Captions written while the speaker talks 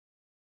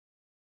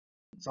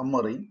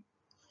summary,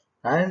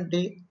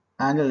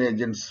 anti-angial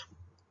agents.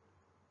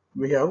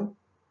 We have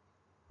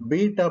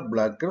beta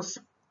blockers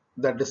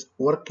that is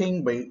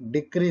working by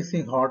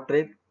decreasing heart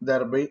rate,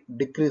 thereby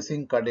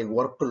decreasing cardiac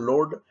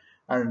workload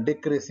and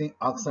decreasing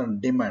oxygen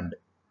demand.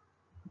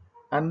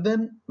 And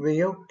then we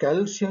have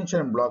calcium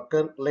channel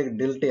blocker like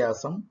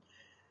diltiazem.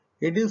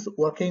 It is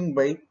working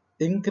by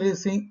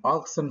increasing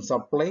oxygen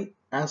supply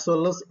as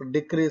well as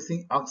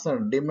decreasing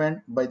oxygen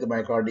demand by the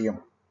myocardium.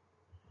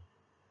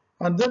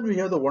 And then we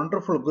have the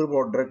wonderful group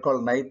of drug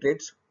called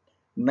nitrates.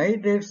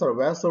 Nitrates are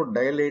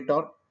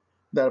vasodilator.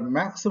 They are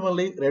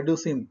maximally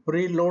reducing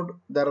preload,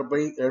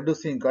 thereby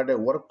reducing cardiac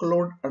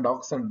workload and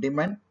oxygen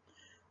demand.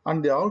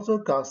 And they also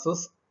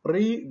causes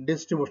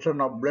redistribution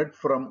of blood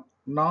from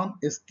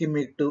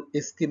non-ischemic to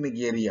ischemic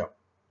area.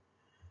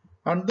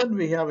 And then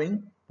we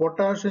having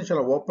potassium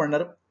channel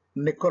opener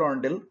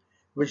nicorandil,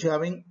 which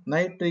having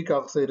nitric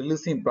oxide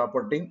releasing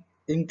property,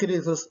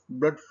 increases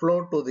blood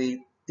flow to the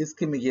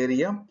ischemic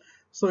area.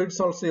 So it's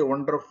also a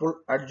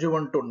wonderful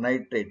adjuvant to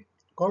nitrate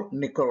called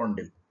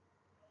nicorandil.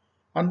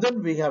 And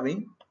then we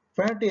having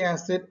fatty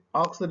acid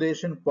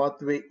oxidation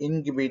pathway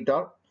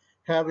inhibitor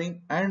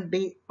having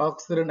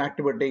antioxidant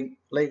activity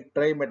like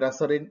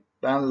trimethylene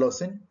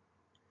tranlosin.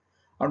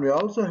 And we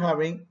also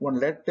having one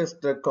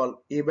latest drug called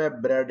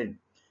ivabratin.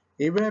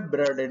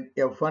 Ivabratin,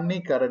 a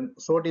funny current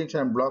sodium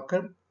channel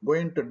blocker,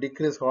 going to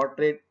decrease heart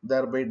rate,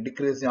 thereby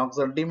decreasing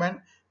oxygen demand,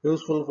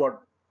 useful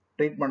for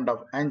treatment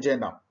of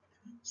angina.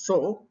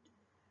 So,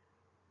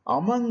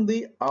 among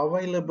the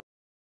available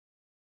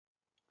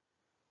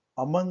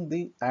among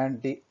the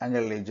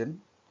anti-angial agent,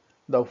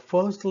 the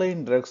first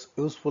line drugs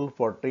useful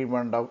for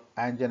treatment of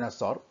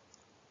anginas are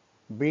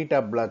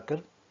beta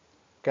blocker,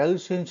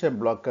 calcium channel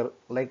blocker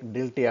like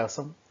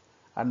diltiazem,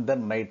 and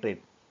then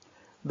nitrate.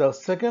 The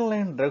second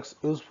line drugs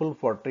useful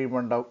for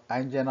treatment of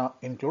angina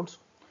includes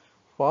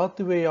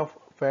pathway of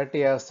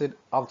fatty acid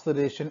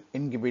oxidation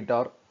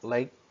inhibitor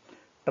like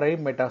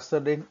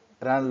trimethylene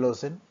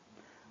tranlosin,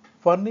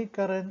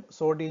 current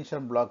sodium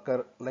channel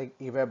blocker like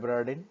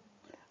ivabratin,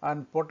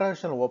 and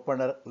potassium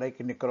opener like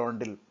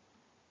nicorandil.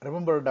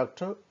 Remember,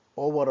 doctor,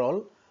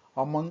 overall,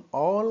 among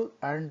all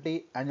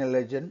anti-angial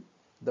agents,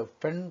 the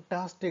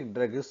fantastic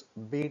drug is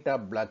beta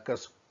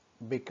blockers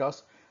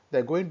because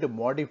they're going to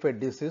modify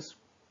disease,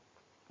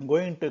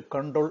 going to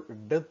control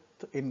death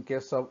in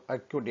case of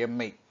acute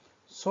MI.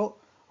 So,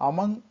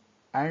 among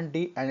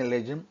anti-angial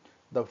agents,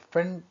 the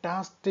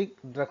fantastic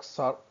drugs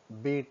are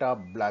beta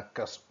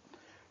blockers.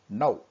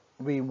 Now,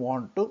 we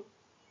want to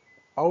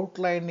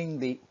outlining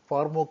the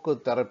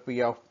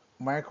pharmacotherapy of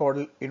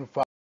myocardial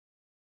infarction.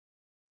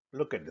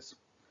 Look at this.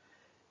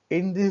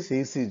 In this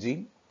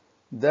ECG,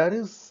 there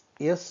is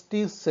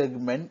ST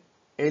segment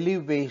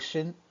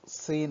elevation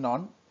seen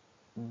on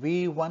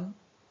V1,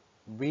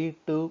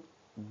 V2,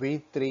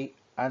 V3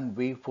 and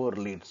V4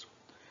 leads.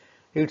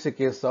 It's a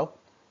case of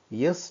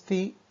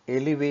ST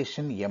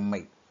elevation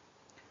MI.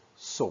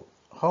 So,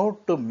 how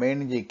to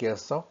manage a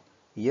case of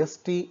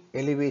ST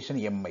elevation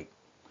MI?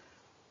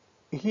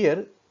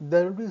 Here,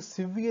 there will be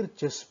severe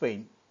chest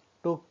pain.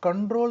 To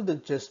control the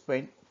chest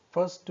pain,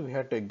 first we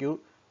have to give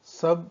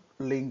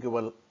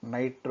sublingual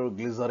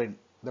nitroglycerin.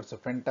 That's a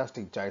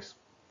fantastic choice.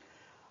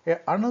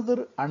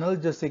 Another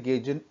analgesic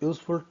agent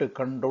useful to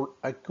control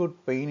acute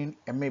pain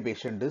in MI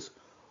patient is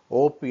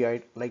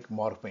opioid like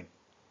morphine.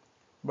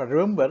 But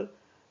remember,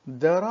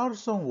 there are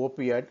some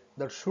opioid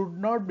that should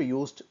not be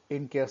used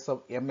in case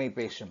of MI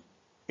patient.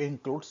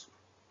 Includes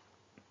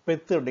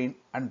pethidine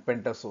and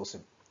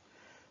pentazocine.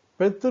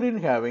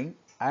 Pethidine having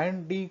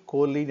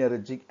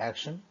anticholinergic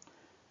action,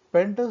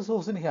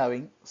 pentazocine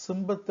having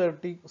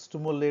sympathetic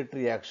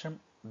stimulatory action,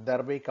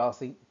 thereby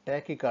causing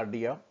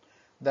tachycardia,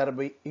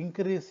 thereby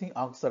increasing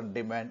oxygen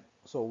demand,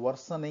 so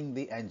worsening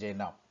the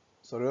angina.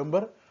 So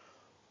remember,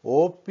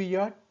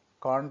 opioid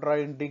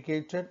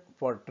contraindicated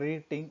for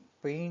treating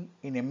pain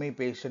in MI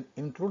patient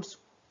includes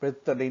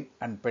pethidine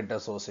and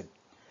pentazocine.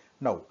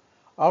 Now,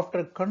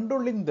 after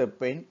controlling the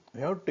pain,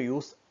 we have to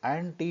use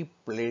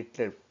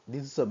antiplatelet.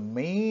 This is a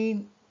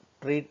main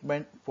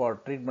treatment for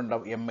treatment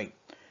of MI.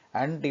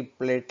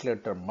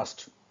 Antiplatelet are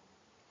must.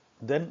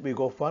 Then we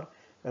go for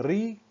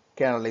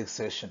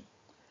recanalization.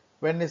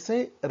 When I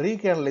say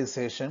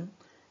recanalization,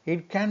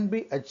 it can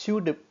be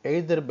achieved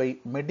either by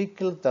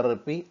medical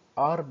therapy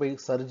or by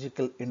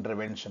surgical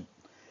intervention.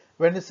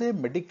 When I say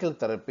medical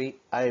therapy,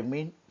 I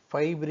mean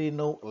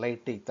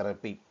fibrinolytic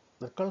therapy.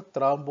 That's called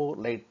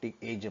thrombolytic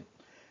agent.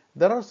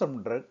 There are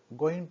some drugs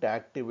going to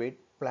activate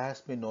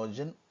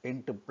plasminogen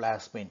into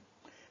plasmin.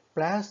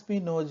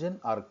 Plasminogen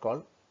are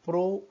called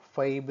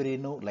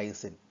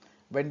profibrinolysin.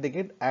 When they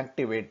get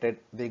activated,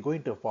 they are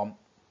going to form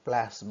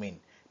plasmin.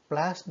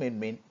 Plasmin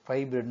means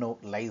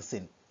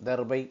fibrinolysin,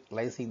 thereby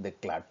lysing the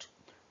clot.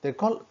 They are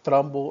called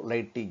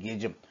thrombolytic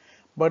agent.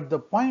 But the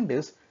point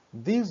is,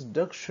 these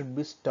drugs should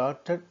be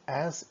started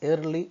as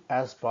early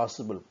as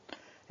possible,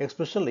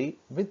 especially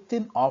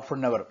within half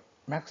an hour,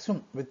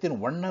 maximum within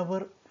 1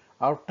 hour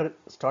after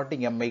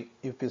starting MI.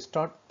 If you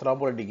start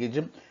thrombolytic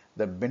agent,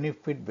 the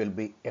benefit will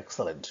be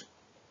excellent.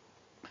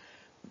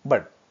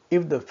 But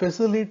If the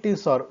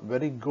facilities are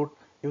very good,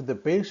 if the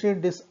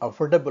patient is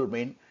affordable,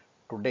 mean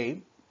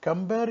today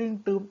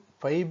comparing to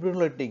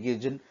fibrinolytic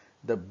agent,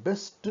 the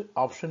best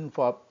option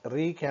for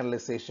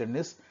recanalization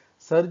is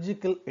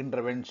surgical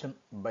intervention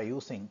by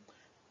using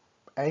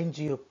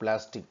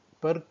angioplasty,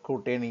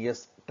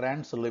 percutaneous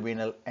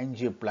transluminal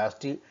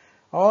angioplasty,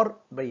 or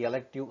by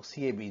elective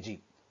CABG.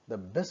 The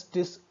best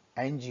is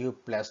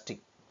angioplasty.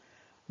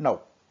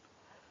 Now,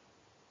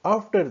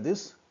 after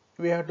this,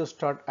 we have to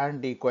start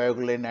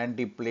anticoagulant,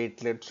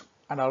 antiplatelets,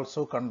 and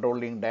also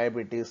controlling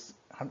diabetes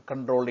and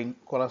controlling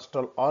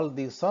cholesterol. All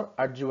these are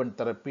adjuvant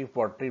therapy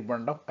for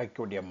treatment of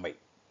acute MI.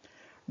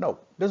 Now,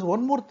 there's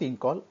one more thing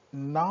called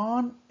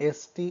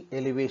non-ST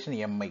elevation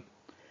MI.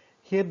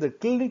 Here, the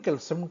clinical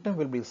symptom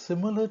will be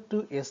similar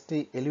to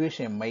ST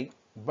elevation MI,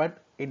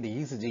 but in the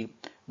ECG,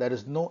 there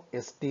is no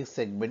ST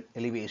segment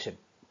elevation.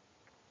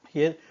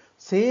 Here,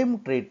 same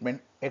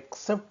treatment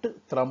except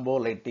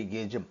thrombolytic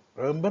agent.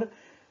 Remember,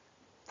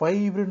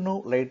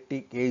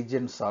 fibrinolytic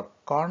agents are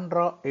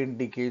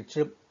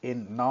contraindicated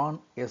in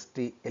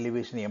non-ST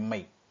elevation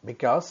MI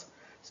because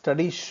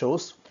study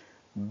shows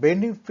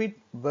benefit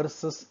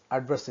versus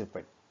adverse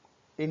effect.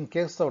 In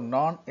case of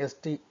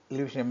non-ST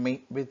elevation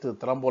MI with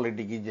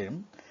thrombolytic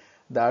agent,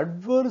 the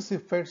adverse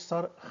effects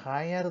are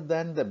higher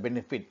than the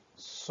benefit.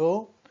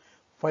 So,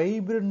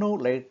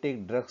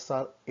 fibrinolytic drugs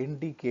are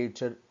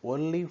indicated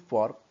only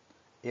for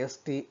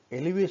ST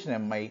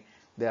elevation MI.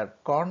 They are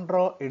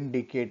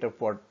contraindicated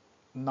for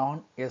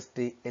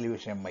non-ST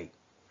elevation MI.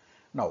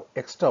 Now,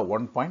 extra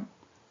one point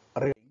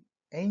regarding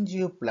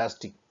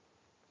angioplasty,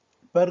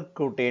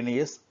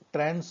 percutaneous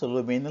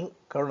transluminal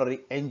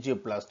coronary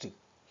angioplasty.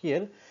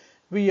 Here,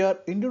 we are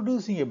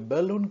introducing a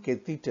balloon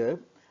catheter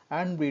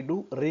and we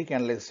do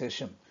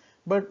recanalization.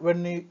 But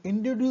when we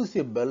introduce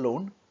a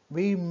balloon,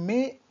 we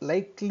may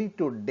likely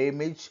to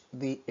damage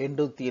the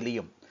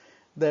endothelium.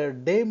 The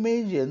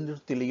damaged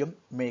endothelium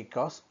may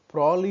cause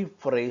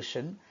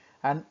proliferation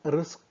and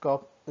risk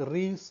of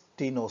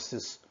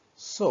restenosis.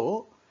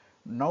 So,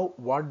 now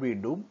what we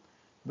do?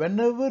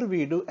 Whenever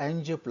we do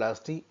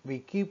angioplasty, we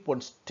keep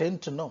one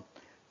stent now.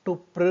 To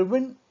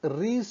prevent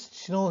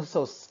restenosis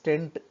of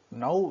stent,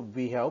 now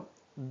we have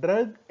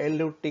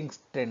drug-eluting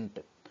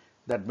stent.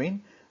 That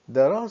means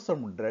there are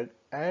some drug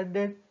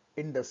added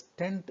in the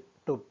stent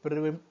to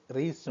prevent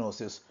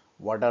restenosis.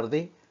 What are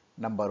they?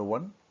 Number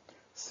 1,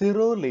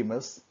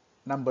 sirolimus.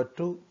 Number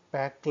 2,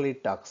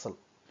 paclitaxel.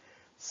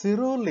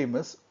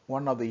 Sirolimus,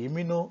 one of the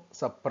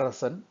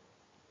immunosuppressant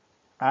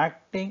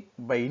acting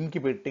by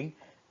inhibiting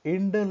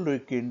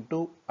interleukin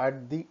 2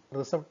 at the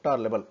receptor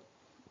level.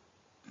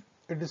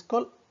 It is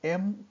called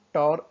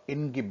mTOR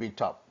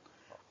inhibitor.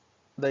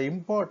 The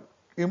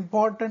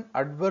important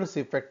adverse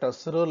effect of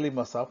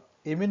sirolimus of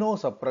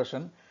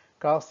immunosuppression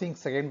causing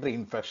secondary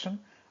infection.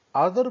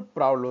 Other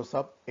problems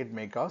of it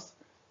may cause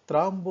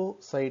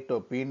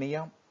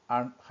thrombocytopenia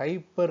and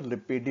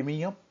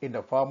hyperlipidemia in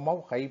the form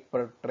of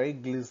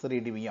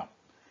hypertriglyceridemia.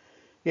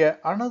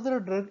 Another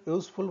drug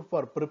useful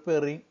for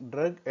preparing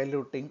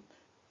drug-eluting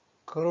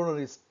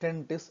coronary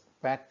stent is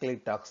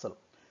paclitaxel.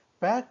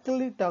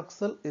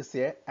 Paclitaxel is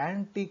an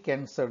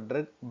anti-cancer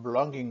drug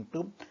belonging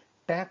to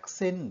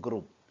taxane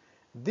group.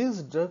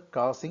 This drug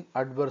causing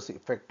adverse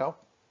effect of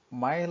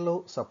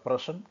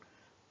myelosuppression,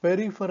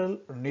 peripheral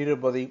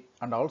neuropathy,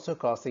 and also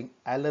causing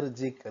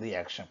allergic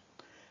reaction.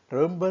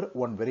 Remember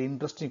one very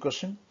interesting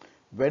question.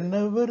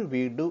 Whenever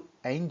we do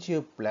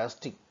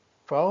angioplasty,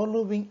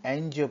 following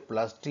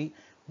angioplasty,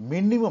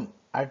 minimum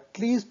at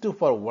least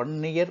for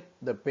 1 year,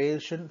 the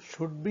patient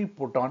should be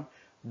put on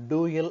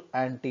dual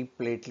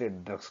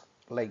antiplatelet drugs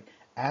like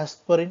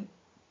aspirin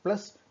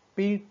plus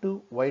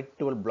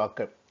P2Y12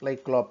 blocker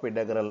like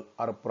clopidogrel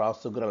or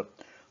prasugrel.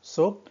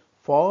 So,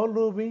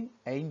 following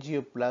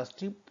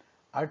angioplasty,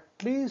 at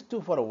least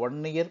for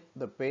 1 year,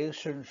 the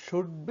patient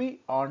should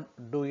be on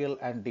dual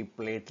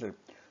antiplatelet.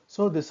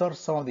 So, these are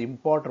some of the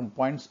important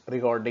points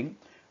regarding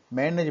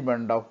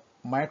management of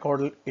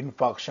myocardial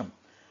infarction.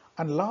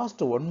 And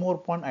last one more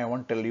point I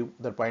want to tell you.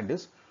 The point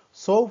is,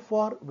 so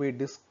far we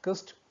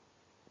discussed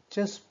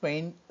chest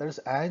pain, that is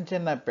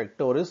angina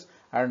pectoris,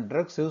 and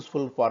drugs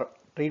useful for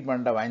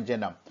treatment of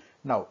angina.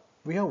 Now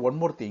we have one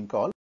more thing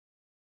called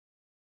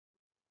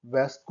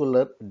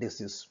vascular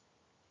disease.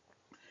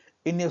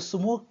 In a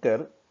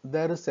smoker,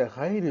 there is a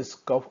high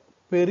risk of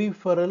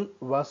peripheral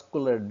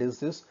vascular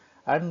disease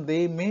and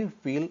they may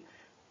feel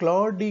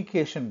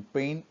claudication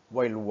pain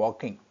while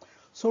walking.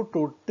 So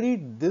to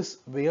treat this,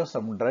 we have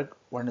some drug.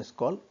 One is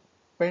called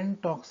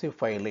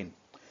pentoxifylline.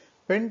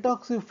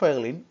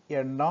 Pentoxifylline,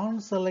 a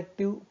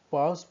non-selective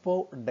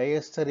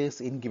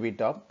phosphodiesterase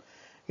inhibitor,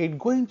 it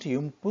going to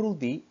improve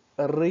the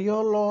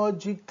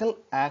rheological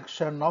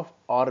action of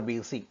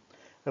RBC.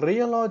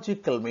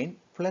 Rheological means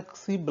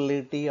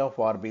flexibility of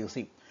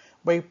RBC.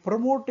 By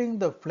promoting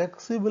the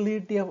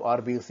flexibility of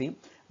RBC,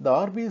 the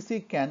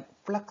RBC can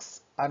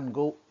flex and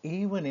go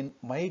even in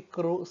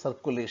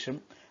microcirculation,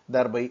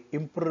 thereby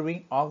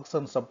improving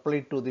oxygen supply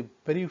to the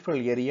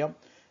peripheral area,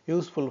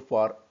 useful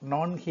for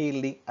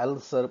non-healing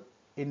ulcer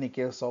in the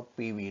case of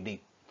PVD.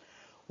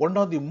 One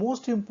of the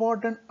most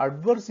important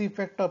adverse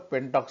effects of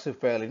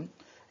pentoxifylline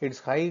is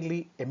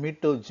highly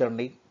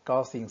emetogenic,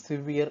 causing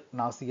severe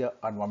nausea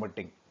and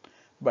vomiting.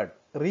 But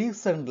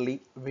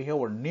recently we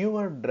have a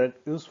newer drug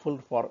useful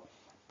for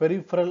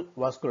peripheral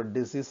vascular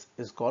disease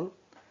is called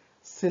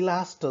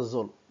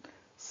cilastazole.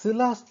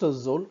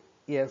 Cilastazole,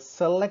 a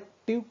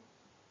selective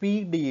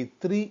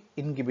PDE3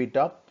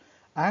 inhibitor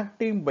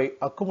acting by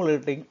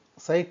accumulating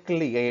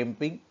cyclic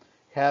AMP,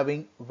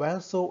 having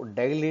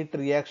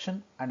vasodilatory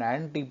action and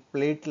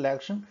antiplatelet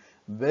action,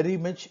 very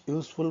much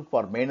useful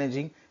for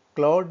managing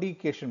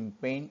claudication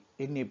pain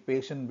in a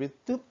patient with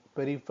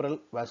peripheral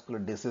vascular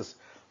disease.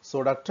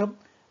 So doctor,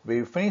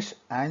 we finish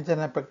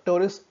angina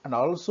pectoris and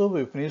also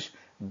we finish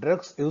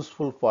drugs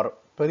useful for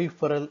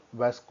peripheral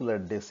vascular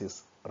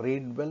disease.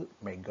 Read well.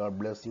 May God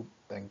bless you.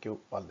 Thank you.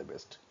 All the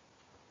best.